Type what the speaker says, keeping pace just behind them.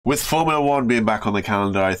With Formula 1 being back on the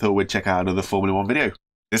calendar, I thought we'd check out another Formula 1 video.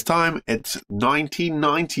 This time, it's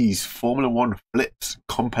 1990s Formula 1 flips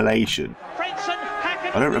compilation.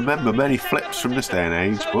 I don't remember many flips from this day and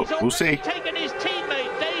age, but we'll see. Taken his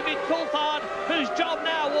teammate David Coulthard, whose job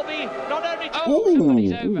now will be not only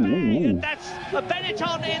to that's a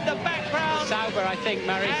Benetton in the background. Sauber, I think,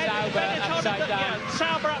 Murray. Sauber upside down. Yeah,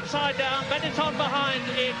 Sauber upside down. Benetton behind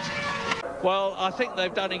it. Well, I think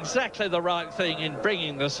they've done exactly the right thing in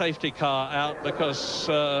bringing the safety car out, because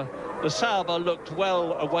the Sauber looked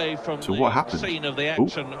well away from the scene of the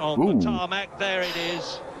action on the tarmac. There it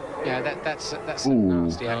is. Yeah, that's a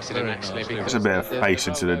nasty accident, actually. It's a bit of face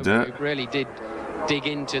into the dirt. It really did dig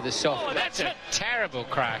into the soft. Oh, that's a terrible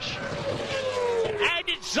crash. And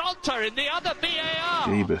it's Zonta in the other BAR.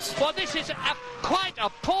 Jeebus. Well, this is quite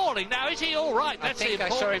appalling. Now, is he all right? That's I think I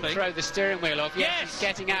saw him throw the steering wheel off. Yes, he's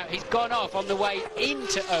getting out. He's gone off on the way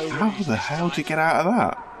into Oval. How the hell did he get out of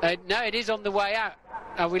that? No, it is on the way out.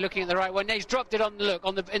 Are we looking at the right one? No, he's dropped it on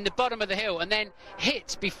in the bottom of the hill, and then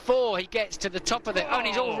hits before he gets to the top of the. Oh, and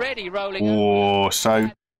he's already rolling. Oh,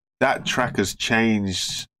 so that track has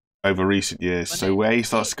changed over recent years. So where he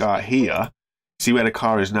starts to go out here, see where the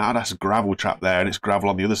car is now? That's a gravel trap there, and it's gravel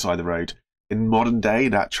on the other side of the road. In modern day,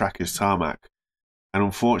 that track is tarmac. And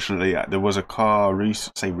unfortunately, there was a car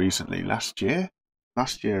recently, last year I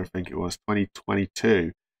think it was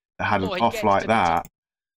 2022, that had an off like that.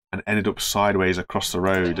 And ended up sideways across the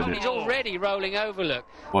road, and he's already rolling over. Look,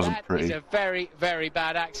 wasn't pretty. It's a very, very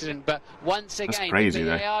bad accident. But once again, crazy,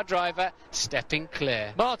 the VAR driver stepping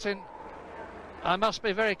clear. Martin, I must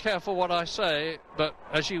be very careful what I say, but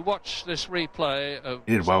as you watch this replay of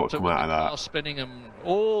he did well to come out of that, spinning and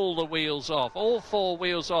all the wheels off, all four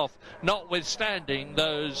wheels off, notwithstanding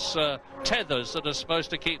those tethers that are supposed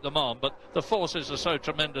to keep them on. But the forces are so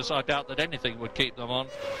tremendous, I doubt that anything would keep them on.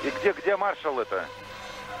 Где маршал это?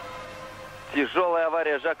 Тяжелая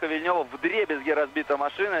авария Жака Вильнёва, вдребезги разбита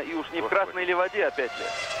машина, и уж не в красной ли воде опять ли.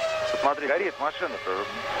 Посмотри, горит машина-то.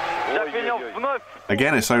 Жак Вильнёв вновь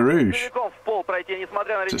Again, it's so rouge. целиком в пол пройти,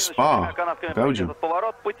 несмотря на Spa, Belgium.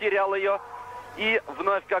 поворот, потерял ее. И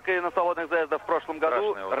вновь, как и на свободных заездах в прошлом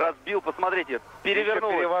году, разбил, посмотрите,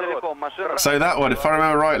 перевернул целиком машину. So that one, if I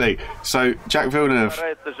remember rightly, so Jacques Villeneuve,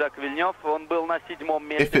 Жак Вильнёв, он был на 7-м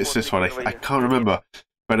месте. if it's this one, I can't remember,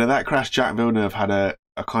 but in that crash, Jacques Villeneuve had a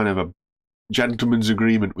kind of a gentleman's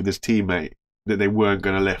agreement with his teammate that they weren't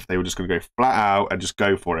going to lift. They were just going to go flat out and just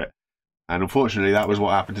go for it. And unfortunately, that was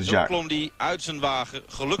what happened to Jack. Klom die uit zijn wagen,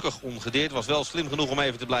 gelukkig omgedeerd. Was wel slim genoeg om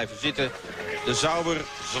even te blijven zitten. De Sauber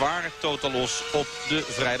zwaar totaal los op de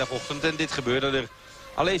vrijdagochtend. En dit gebeurde er.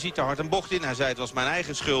 Alleen ziet er hard een bocht in. Hij zei het was mijn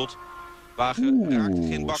eigen schuld. Wagen raakte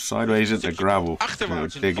geen bak. Sideways at the gravel.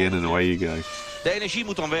 Achterwaarts dig in and away you go. De energie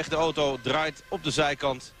moet dan weg. De auto draait op de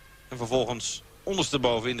zijkant. En vervolgens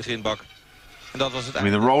ondersteboven in de grindbak. En dat was het I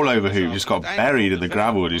mean, the rollover hoop just got buried in the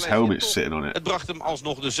gravel and his helmet's sitting on it. Het bracht hem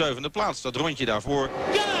alsnog de 7e plaats. Dat rondje daarvoor.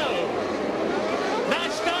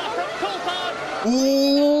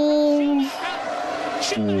 Ooh.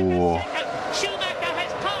 Schumacher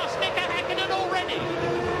has passed Mika Häkkinen already.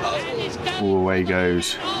 Oh, away he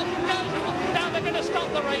goes. Now they're going to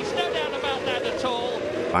stop the race, no doubt about that at all.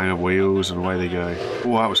 Bang of wheels and away they go.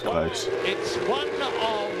 Oh, that was close. It's one of the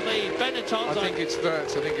Benettons. I think it's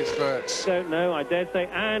Wirtz. Don't know, I dare say.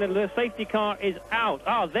 And the safety car is out.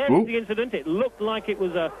 Ah, there's the incident. It looked like it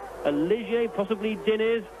was a Ligier, possibly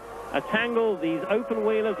Diniz. A tangle, these open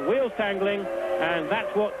wheelers, wheels tangling, and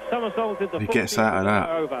that's what somersaulted the. He gets out of that.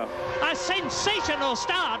 Over. A sensational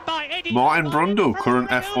start by Eddie. Martin Brundle, current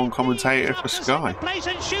F1 commentator for Sky. Place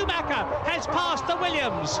and Schumacher has passed the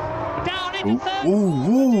Williams. Down in third.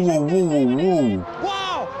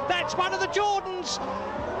 Wow, that's one of the Jordans.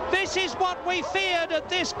 This is what we feared at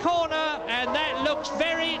this corner, and that looks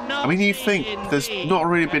very nice. I mean, you think there's not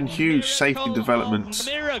really been huge safety developments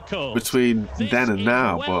between then and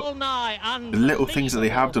now, but the little things that they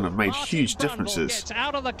have done have made huge differences.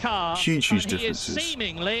 Huge differences.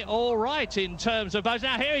 Seemingly all right in terms of both.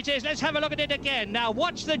 Now here it is. Let's have a look at it again. Now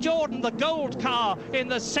watch the Jordan, the gold car in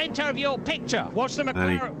the centre of your picture. Watch the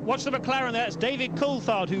McLaren. That's David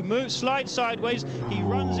Coulthard, who slides sideways. He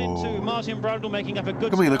runs into Martin Brundle, making up a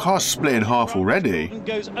good. I mean, the car's split in half already.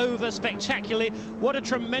 Goes over spectacularly. What a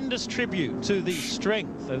tremendous tribute to the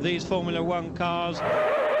strength of these Formula 1 cars.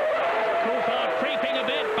 Coulthard creeping a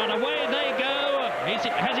bit, but away they go.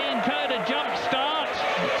 Has he incurred a jump start?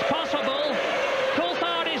 It's possible.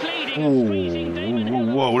 Coulthard is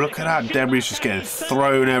leading. Whoa, look at that. Debris just getting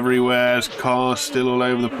thrown everywhere. His car's still all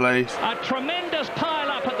over the place. A tremendous pile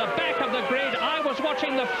up at the back of the grid. I was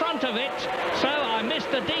watching the front of it, so I missed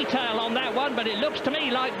the detail on that one, but it looks to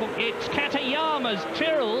me like it's Katayama's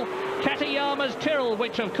Tyrrell. Katayama's Tyrrell,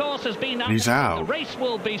 which of course has been... He's out. The race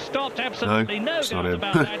will be stopped, absolutely no doubt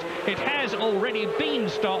about that. It has already been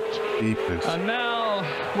stopped. Deepest. And now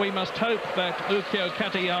we must hope that Ukyo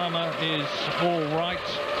Katayama is all right.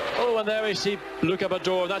 Oh, and there we see Luca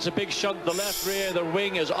Badour. That's a big shunt. The left rear, the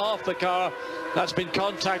wing is off the car. That's been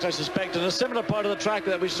contact, I suspect, in a similar part of the track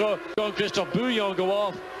that we saw Jean-Christophe Bouillon go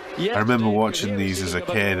off. I remember watching these as a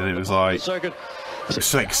kid, and it was like, it's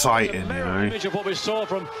so exciting, you know.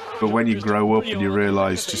 But when you grow up and you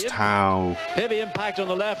realise just how heavy impact on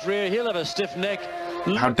the left rear, he'll have a stiff neck.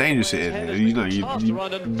 How dangerous it is. You know, you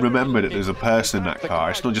remember that there's a person in that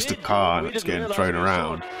car. It's not just a car that's getting thrown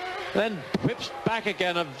around. Then whips back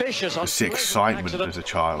again, a vicious. Just the excitement as a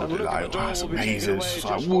child, like, wow, that's amazing. It's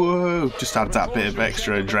like, whoa, just adds that bit of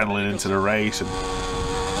extra adrenaline into the race. And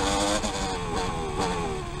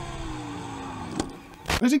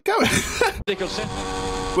where's it going?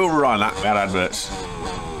 We'll run that bad adverts.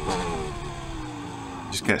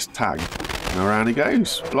 Just gets tagged, and around he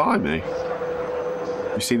goes. Blimey.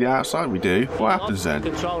 You see the outside? We do. What happens then?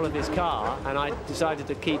 Control of his car, and I decided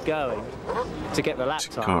to keep going to get the lap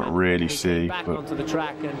time. Can't really see. Back but... onto the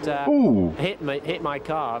track and hit my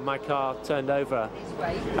car. My car turned over,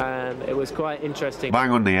 and it was quite interesting.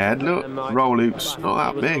 Bang on the head. Look, roll loops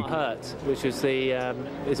not that big. Not hurt, which was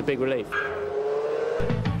is a big relief.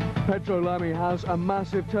 Petro Lamy has a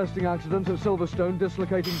massive testing accident at Silverstone,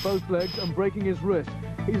 dislocating both legs and breaking his wrist.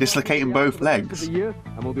 He's dislocating both legs? Of the year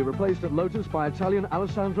and will be replaced at Lotus by Italian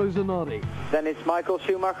Alessandro Zanardi. Then it's Michael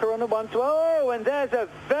Schumacher on the 1-2. Oh, and there's a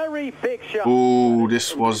very big shot. Oh,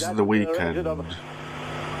 this was the weekend.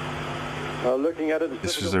 Looking at it,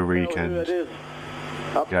 this was the weekend.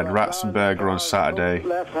 You had Ratzenberger on Saturday,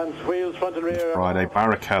 Friday.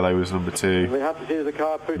 Barrichello was number 2,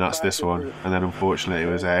 and that's this one. And then unfortunately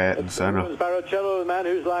it was Ayrton Senna. Barrichello, the man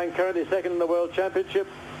who's lying currently second in the World Championship.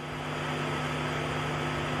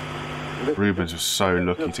 Rubens was so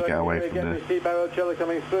lucky to get away from there.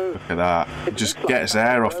 Look at that. It just gets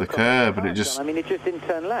air off the curb, and it just... I mean, it just didn't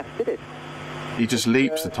turn left, did it? He just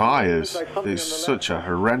leaps the tyres. It's such a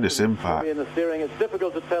horrendous impact. In the steering, it's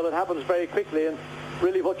difficult to tell. It happens very quickly, and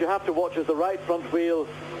really what you have to watch is the right front wheel.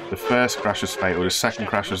 The first crash was fatal, the second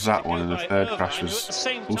crash was that one, and the third crash was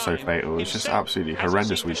also fatal. It's just absolutely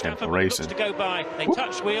horrendous weekend for racing. To go by. They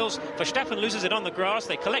touch wheels, Verstappen loses it on the grass,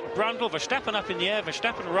 they collect Brundle, Verstappen up in the air,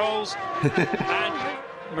 Verstappen rolls, and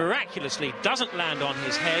miraculously doesn't land on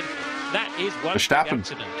his head. That is one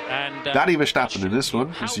accident. And Daddy Verstappen in this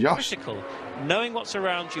one is Josh. Critical knowing what's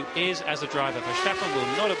around you is as a driver. Verstappen will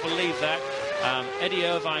not have believed that. Eddie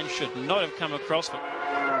Irvine should not have come across.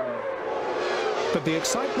 But the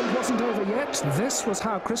excitement wasn't over yet. This was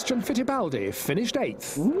how Christian Fittipaldi finished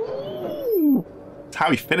 8th. Ooh. That's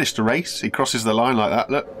how he finished the race. He crosses the line like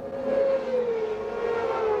that, look.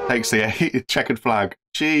 Takes the checkered flag.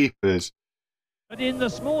 Jeepers. But in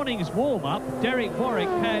this morning's warm-up, Derek Warwick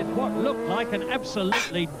had what looked like an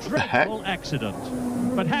absolutely dreadful accident.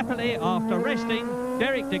 But happily, after resting,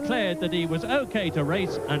 Derek declared that he was okay to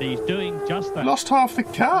race, and he's doing just that. Lost half the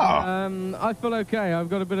car. I feel okay. I've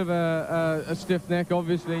got a bit of a stiff neck,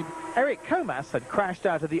 obviously. Eric Comas had crashed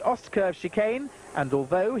out of the Ostkurve chicane, and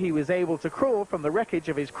although he was able to crawl from the wreckage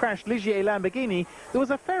of his crashed Ligier Lamborghini, there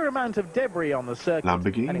was a fair amount of debris on the circuit,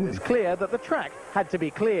 and it was clear that the track had to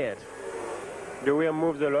be cleared. The wheel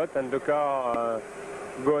moved a lot, and the car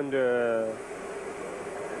gone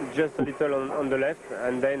just a little on the left,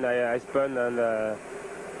 and then I spun and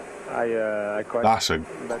I crashed. That's a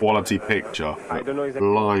quality picture. I don't know exactly.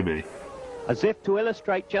 Blimey. As if to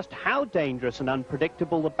illustrate just how dangerous and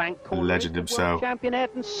unpredictable the bank corner legend is, himself. World champion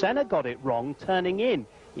Ayrton Senna got it wrong turning in.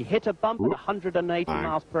 He hit a bump at 180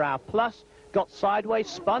 miles per hour plus, got sideways,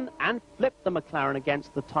 spun and flipped the McLaren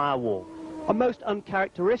against the tyre wall. A most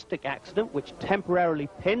uncharacteristic accident which temporarily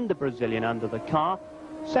pinned the Brazilian under the car.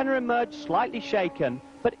 Senna emerged slightly shaken,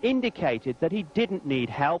 but indicated that he didn't need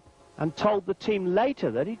help, and told the team later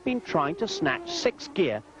that he'd been trying to snatch 6th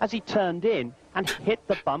gear as he turned in and hit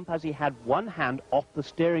the bump as he had one hand off the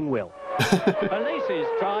steering wheel. Elise's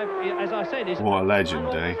drive, as I said, is... What a legend,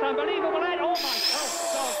 eh? Unbelievable. Oh, my God.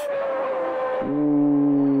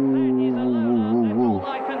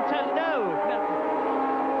 I can tell. No.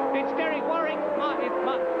 It's Derek Warwick.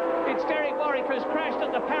 It's Derek Warwick who's crashed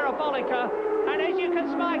at the Parabolica. And as you can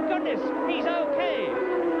see, my goodness, he's okay.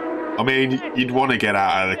 I mean, you'd want to get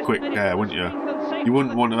out of the quick air, wouldn't you? You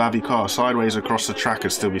wouldn't want to have your car sideways across the track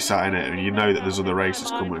and still be sat in it, and you know that there's other races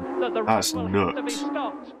coming. That's nuts.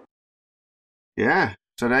 Yeah,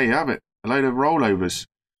 so there you have it. A load of rollovers.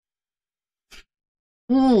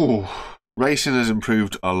 Ooh, Racing has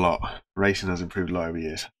improved a lot. Racing has improved a lot over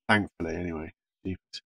years. Thankfully, anyway.